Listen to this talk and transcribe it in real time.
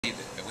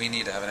we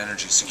need to have an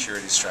energy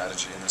security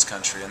strategy in this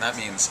country, and that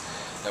means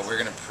that we're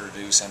going to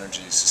produce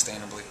energy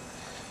sustainably,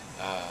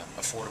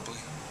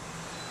 affordably,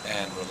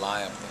 and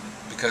reliably.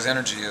 Because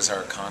energy is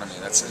our economy.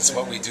 It's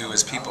what we do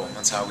as people.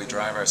 That's how we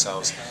drive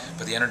ourselves.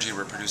 But the energy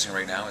we're producing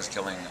right now is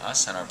killing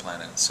us and our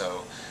planet.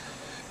 So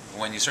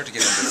when you start to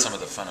get into some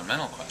of the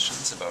fundamental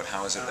questions about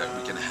how is it that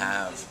we can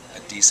have a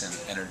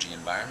decent energy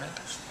environment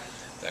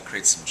that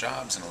creates some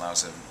jobs and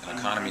allows an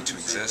economy to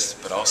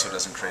exist, but also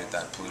doesn't create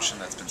that pollution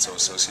that's been so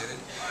associated,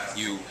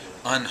 you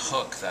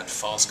unhook that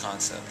false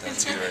concept that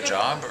it's either a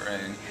job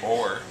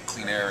or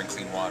clean air and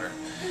clean water.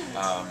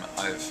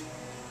 I've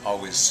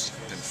always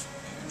been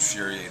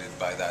infuriated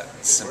by that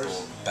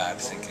simple bad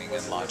thinking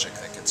and logic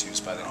that gets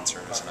used by the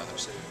Conservatives and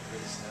others.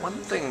 One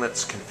thing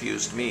that's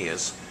confused me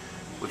is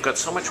we've got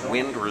so much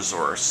wind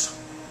resource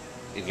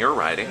in your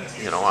riding,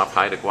 off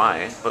Haida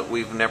Gwaii, but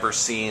we've never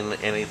seen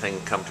anything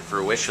come to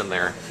fruition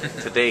there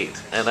to date.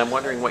 And I'm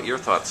wondering what your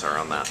thoughts are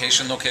on that.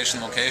 Location,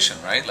 location, location,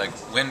 right? Like,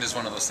 wind is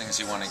one of those things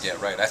you want to get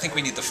right. I think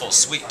we need the full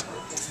suite.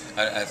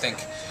 I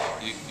think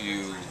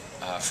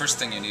first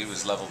thing you need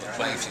was level the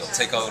playing field.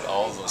 Take out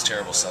all of those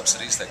terrible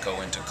subsidies that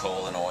go into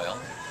coal and oil.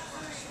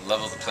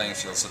 Level the playing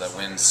field so that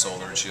wind,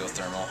 solar,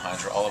 geothermal,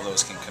 hydro, all of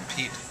those can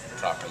compete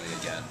properly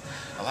again.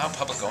 Allow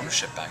public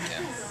ownership back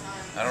in.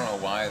 I don't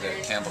know why the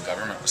Campbell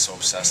government was so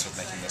obsessed with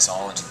making this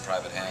all into the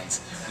private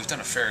hands. We've done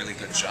a fairly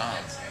good job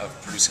of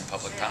producing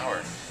public power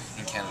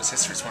in Canada's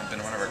history. It's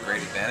been one of our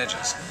great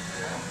advantages.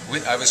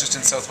 I was just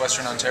in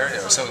southwestern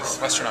Ontario,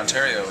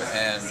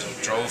 and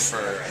drove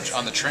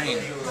on the train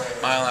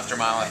mile after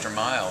mile after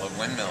mile of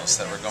windmills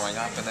that were going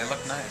up, and they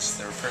looked nice.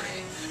 They were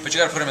pretty. But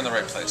you got to put them in the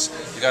right place.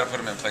 You got to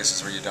put them in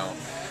places where you don't,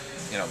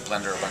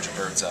 blender a bunch of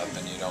birds up,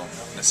 and you don't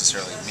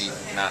necessarily meet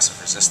massive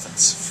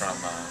resistance from,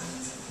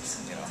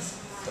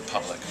 the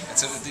public.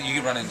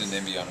 You run into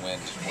NIMBY on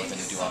wind more than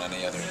you do on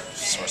any other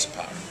source of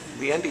power.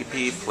 The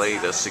NDP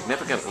played a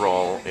significant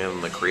role in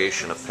the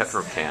creation of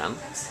Petrocan,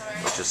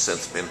 which has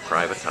since been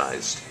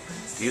privatized.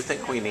 Do you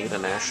think we need a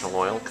national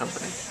oil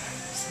company?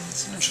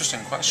 It's an interesting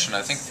question.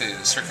 I think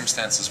the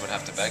circumstances would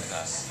have to beg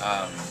that.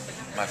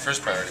 My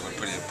first priority would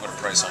put a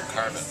price on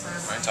carbon.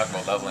 Right? Talk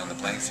about leveling the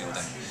playing field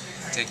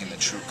and taking the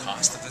true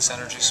cost of this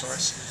energy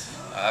source.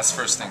 That's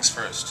first things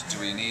first. Do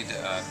we need?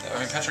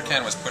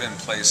 Petrocan was put in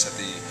place at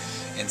the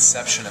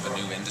inception of a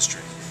new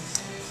industry.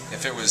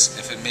 If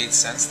it made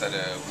sense that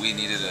we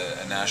needed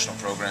a national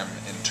program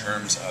in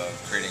terms of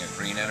creating a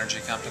green energy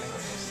company,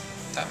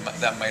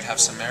 that might have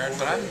some merit.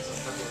 But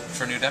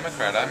for New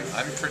Democrat,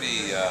 I'm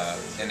pretty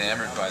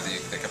enamored by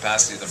the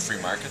capacity of the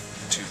free market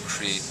to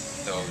create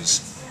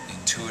those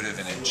intuitive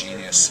and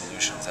ingenious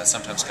solutions that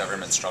sometimes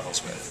government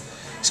struggles with.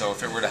 So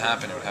if it were to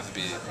happen, it would have to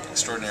be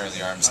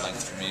extraordinarily arm's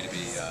length for me to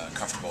be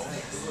comfortable,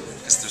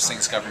 because there's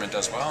things government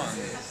does well and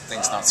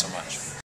things not so much.